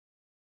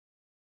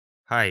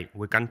Hi,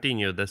 we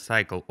continue the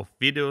cycle of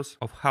videos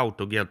of how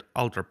to get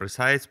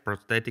ultra-precise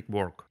prosthetic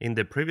work. In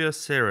the previous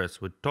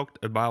series we talked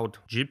about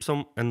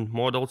gypsum and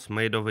models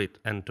made of it,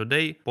 and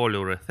today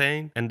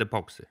polyurethane and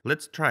epoxy.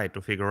 Let's try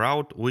to figure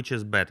out which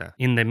is better.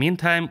 In the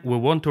meantime, we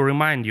want to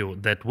remind you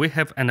that we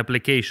have an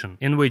application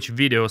in which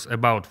videos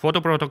about photo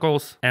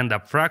protocols and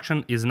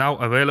abstraction is now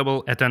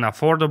available at an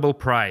affordable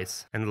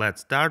price. And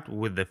let's start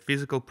with the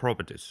physical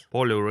properties.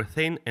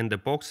 Polyurethane and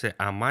epoxy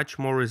are much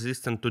more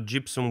resistant to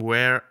gypsum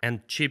wear,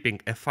 and chipping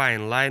a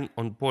fine line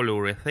on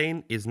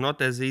polyurethane is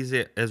not as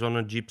easy as on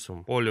a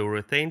gypsum.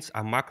 Polyurethanes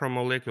are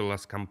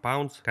macromolecular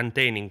compounds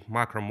containing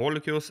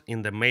macromolecules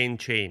in the main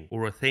chain,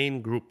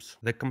 urethane groups.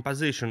 The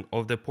composition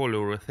of the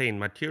polyurethane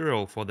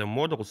material for the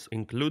models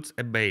includes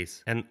a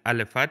base, an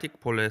aliphatic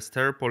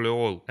polyester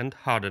polyol, and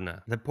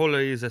hardener. The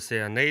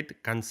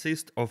polyisocyanate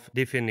consists of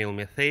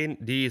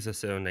diphenylmethane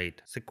diisocyanate.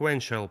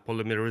 Sequential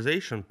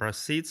polymerization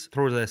proceeds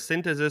through the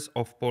synthesis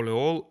of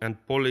polyol and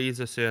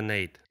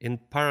polyisocyanate. In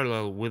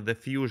parallel with the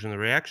fusion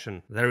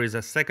reaction, there is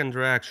a second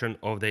reaction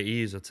of the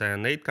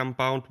isocyanate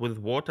compound with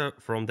water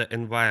from the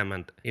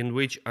environment, in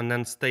which an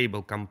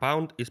unstable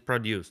compound is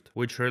produced,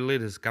 which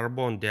releases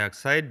carbon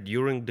dioxide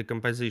during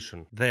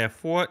decomposition.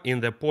 Therefore,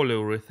 in the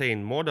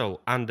polyurethane model,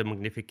 under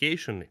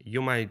magnification,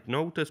 you might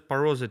notice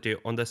porosity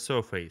on the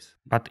surface.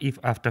 But if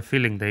after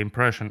filling the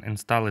impression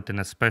install it in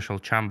a special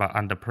chamber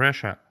under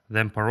pressure,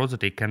 then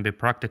porosity can be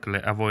practically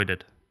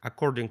avoided.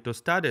 According to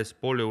studies,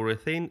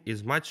 polyurethane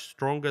is much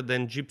stronger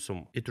than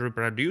gypsum. It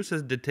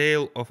reproduces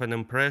detail of an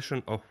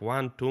impression of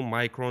 1–2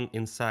 micron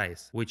in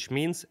size, which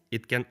means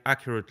it can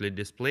accurately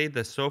display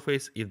the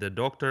surface if the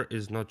doctor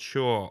is not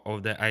sure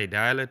of the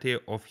ideality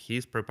of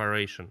his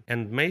preparation,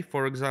 and may,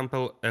 for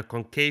example, a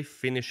concave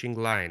finishing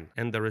line,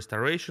 and the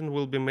restoration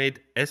will be made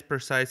as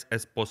precise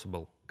as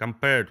possible.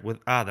 Compared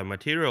with other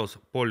materials,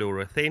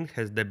 polyurethane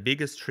has the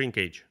biggest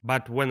shrinkage,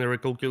 but when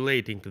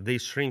recalculating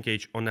this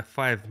shrinkage on a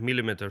 5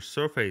 mm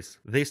surface,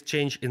 this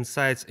change in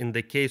size in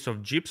the case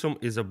of gypsum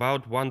is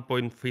about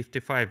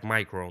 1.55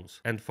 microns,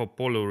 and for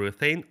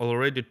polyurethane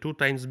already 2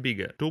 times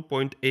bigger,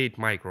 2.8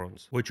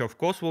 microns, which of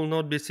course will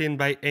not be seen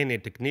by any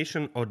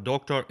technician or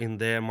doctor in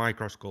their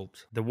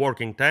microscopes. The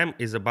working time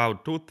is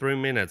about 2–3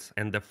 minutes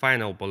and the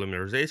final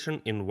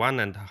polymerization in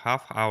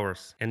 1.5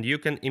 hours, and you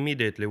can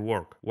immediately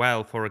work,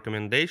 while for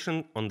recommendation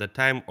on the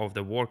time of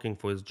the working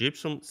with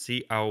gypsum,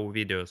 see our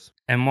videos.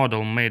 A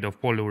model made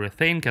of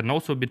polyurethane can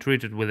also be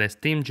treated with a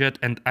steam jet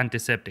and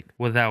antiseptic,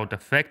 without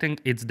affecting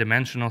its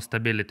dimensional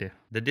stability.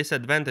 The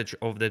disadvantage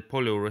of the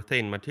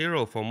polyurethane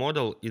material for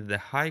model is the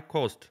high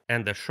cost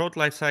and the short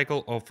life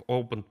cycle of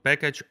opened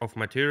package of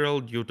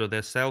material due to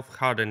the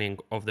self-hardening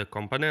of the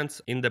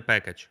components in the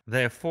package.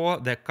 Therefore,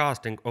 the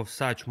casting of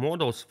such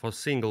models for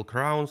single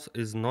crowns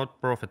is not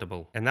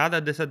profitable.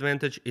 Another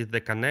disadvantage is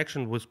the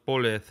connection with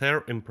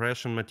polyether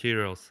impression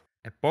materials.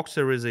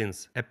 Epoxy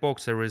resins.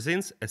 Epoxy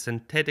resins, a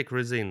synthetic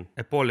resin,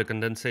 a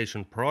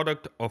polycondensation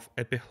product of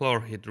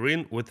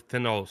epichlorhydrin with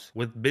phenols,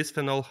 with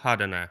bisphenol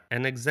hardener.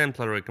 An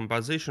exemplary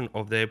composition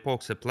of the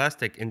epoxy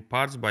plastic in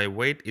parts by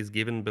weight is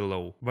given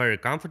below. Very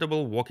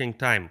comfortable working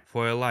time.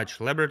 For a large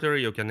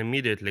laboratory you can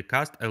immediately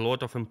cast a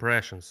lot of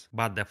impressions,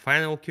 but the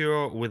final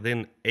cure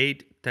within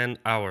 8–10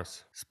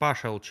 hours.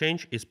 Spatial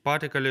change is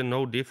particularly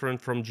no different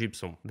from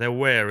gypsum. The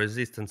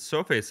wear-resistant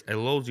surface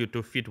allows you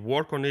to fit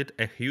work on it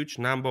a huge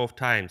number of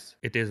times.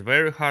 It is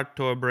very hard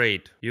to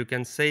abrade. You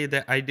can say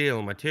the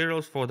ideal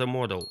materials for the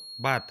model,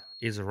 but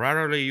is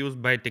rarely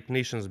used by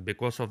technicians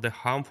because of the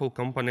harmful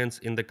components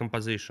in the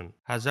composition,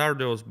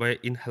 hazardous by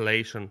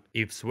inhalation,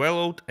 if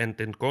swallowed and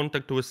in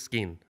contact with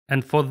skin.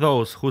 And for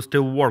those who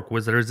still work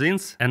with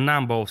resins, a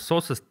number of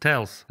sources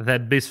tells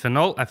that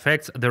bisphenol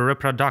affects the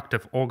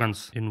reproductive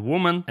organs in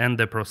women and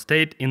the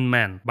prostate in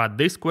men, but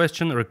this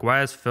question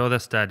requires further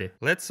study.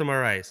 Let's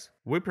summarize.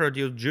 We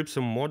produce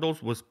gypsum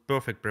models with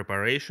perfect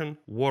preparation,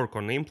 work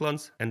on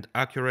implants, and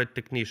accurate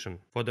technician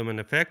for the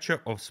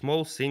manufacture of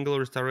small single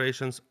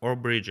restorations or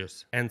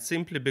bridges, and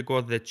simply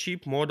because the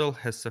cheap model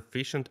has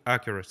sufficient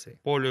accuracy.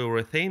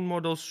 Polyurethane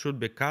models should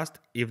be cast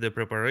if the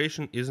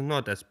preparation is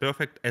not as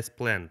perfect as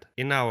planned.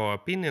 In our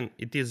opinion,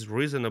 it is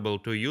reasonable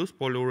to use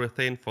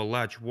polyurethane for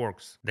large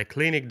works. The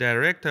clinic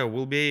director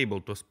will be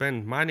able to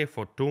spend money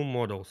for 2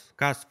 models.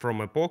 Cast from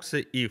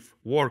epoxy if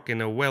work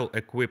in a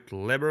well-equipped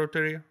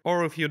laboratory,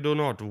 or if you do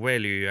not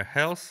value your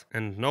health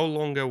and no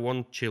longer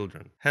want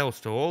children.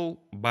 Health to all,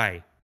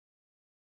 bye.